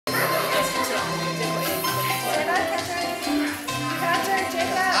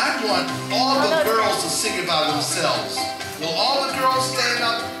want all the girls to sing it by themselves. Will all the girls stand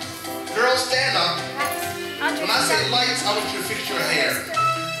up? Girls, stand up. When I say lights, I want you to fix your hair.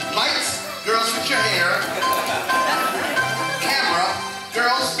 Lights, girls, fix your hair. Camera,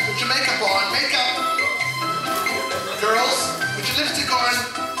 girls, put your makeup on. Makeup. Girls, put your lipstick on.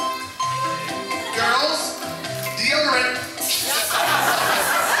 Girls, deodorant.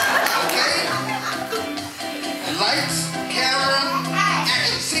 Okay? Lights, camera,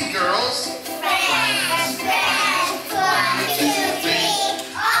 action. Sing, girls. Friends, friends, 1, 2, 3.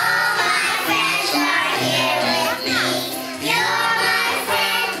 All my friends are here with me. You're my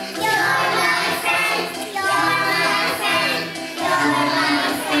friend, you're my friend, you're my friend, you're my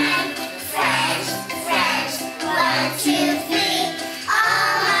friend. Friends, friends, 1, 2, 3.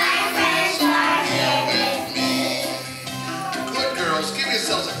 All my friends are here with me. Good girls, give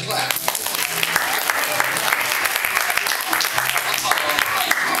yourselves a clap.